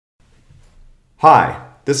Hi,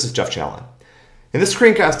 this is Jeff Challen. In this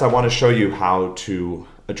screencast, I want to show you how to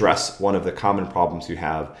address one of the common problems you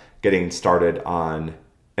have getting started on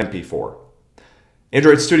MP4.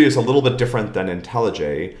 Android Studio is a little bit different than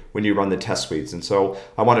IntelliJ when you run the test suites, and so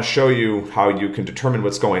I want to show you how you can determine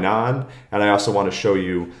what's going on, and I also want to show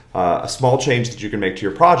you a small change that you can make to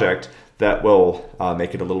your project that will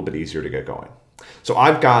make it a little bit easier to get going. So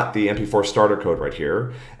I've got the MP4 starter code right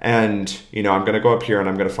here, and I'm going to go up here and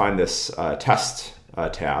I'm going to find this test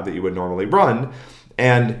tab that you would normally run,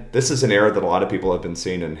 and this is an error that a lot of people have been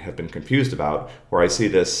seeing and have been confused about, where I see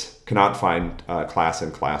this cannot find class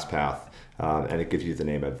in class path, and it gives you the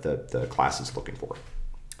name of the class it's looking for.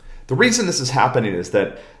 The reason this is happening is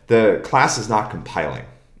that the class is not compiling.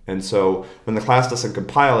 And so when the class doesn't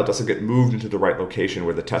compile, it doesn't get moved into the right location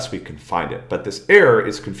where the test suite can find it. But this error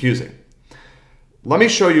is confusing. Let me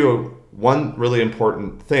show you one really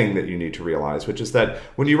important thing that you need to realize, which is that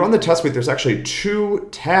when you run the test suite, there's actually two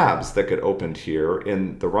tabs that get opened here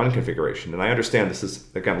in the run configuration. And I understand this is,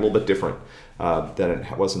 again, a little bit different than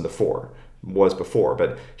it was before.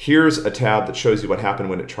 But here's a tab that shows you what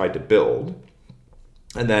happened when it tried to build.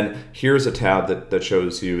 And then here's a tab that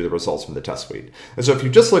shows you the results from the test suite. And so if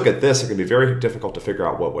you just look at this, it can be very difficult to figure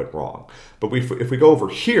out what went wrong. But if we go over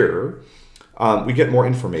here, we get more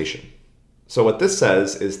information. So what this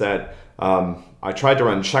says is that I tried to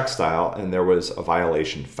run check style and there was a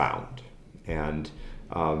violation found. And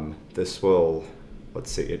this will,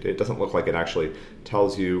 let's see, it doesn't look like it actually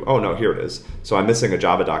tells you, oh no, here it is. So I'm missing a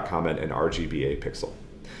java.comment and RGBA pixel.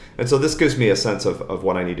 And so this gives me a sense of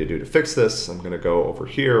what I need to do to fix this. I'm going to go over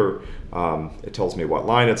here. It tells me what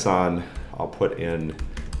line it's on. I'll put in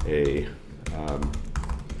a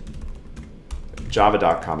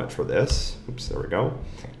java.comment for this. Oops, there we go.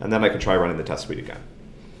 And then I can try running the test suite again.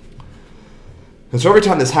 And so every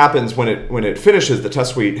time this happens, when it finishes the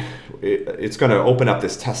test suite, it's going to open up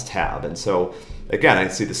this test tab. And so again, I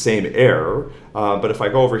see the same error, but if I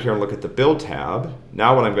go over here and look at the build tab,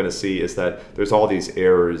 now what I'm going to see is that there's all these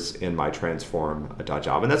errors in my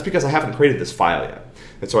transform.java, and that's because I haven't created this file yet.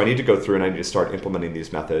 And so I need to go through and I need to start implementing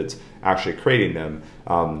these methods, actually creating them,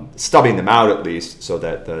 stubbing them out at least, so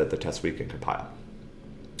that the test suite can compile.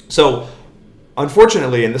 So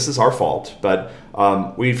unfortunately, and this is our fault, but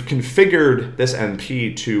we've configured this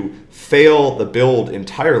MP to fail the build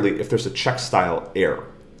entirely if there's a check style error.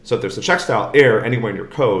 So if there's a check style error anywhere in your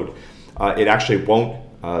code, it actually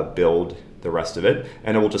won't build the rest of it,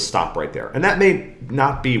 and it will just stop right there. And that may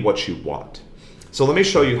not be what you want. So let me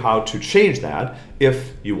show you how to change that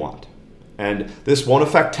if you want. And this won't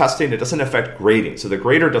affect testing, it doesn't affect grading. So the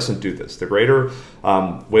grader doesn't do this. The grader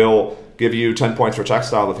will give you 10 points for check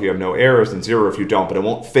style if you have no errors and 0 if you don't, but it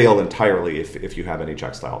won't fail entirely if you have any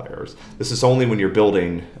check style errors. This is only when you're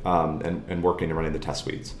building and working and running the test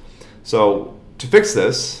suites. So to fix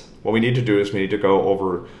this, what we need to do is we need to go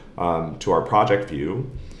over to our project view.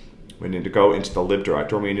 We need to go into the lib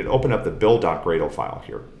directory, and we need to open up the build.gradle file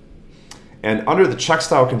here. And under the check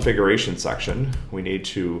style configuration section, we need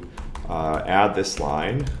to add this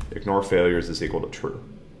line, ignore failures is equal to true.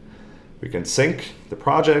 We can sync the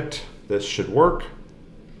project. This should work.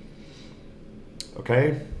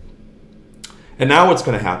 Okay. And now what's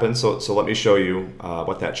going to happen, so let me show you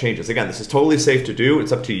what that changes. Again, this is totally safe to do.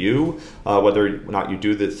 It's up to you whether or not you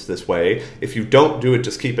do this way. If you don't do it,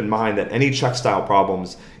 just keep in mind that any check style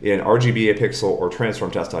problems in RGBA pixel or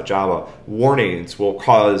transform.test.java, warnings will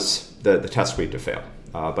cause the test suite to fail.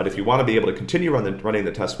 But if you want to be able to continue running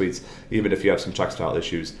the test suites, even if you have some check style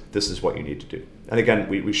issues, this is what you need to do. And again,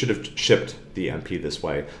 we should have shipped the MP this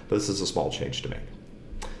way, but this is a small change to make.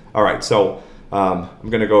 All right, so I'm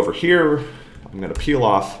going to go over here. I'm going to peel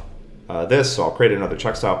off this, so I'll create another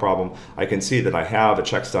check style problem. I can see that I have a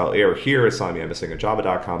check style error here. It's telling me I'm missing a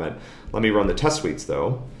java.comment. Let me run the test suites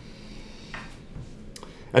though.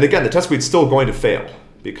 And again, the test suite's still going to fail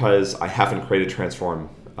because I haven't created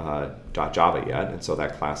transform.java yet, and so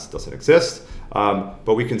that class doesn't exist.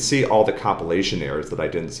 But we can see all the compilation errors that I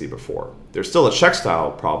didn't see before. There's still a check style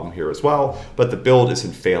problem here as well, but the build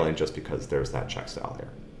isn't failing just because there's that check style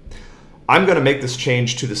error. I'm going to make this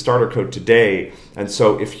change to the starter code today, and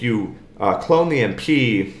so if you clone the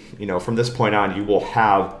MP, from this point on, you will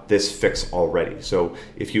have this fix already. So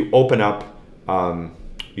if you open up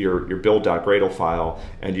your build.gradle file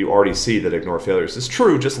and you already see that ignore failures is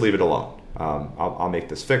true, just leave it alone. I'll make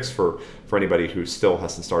this fix for anybody who still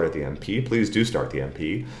hasn't started the MP. Please do start the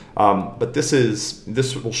MP. But this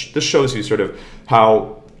shows you sort of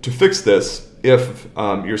how to fix this if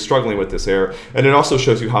you're struggling with this error, and it also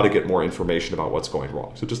shows you how to get more information about what's going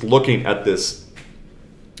wrong. So just looking at this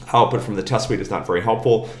output from the test suite is not very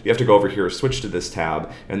helpful. You have to go over here, switch to this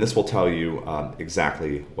tab, and this will tell you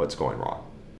exactly what's going wrong.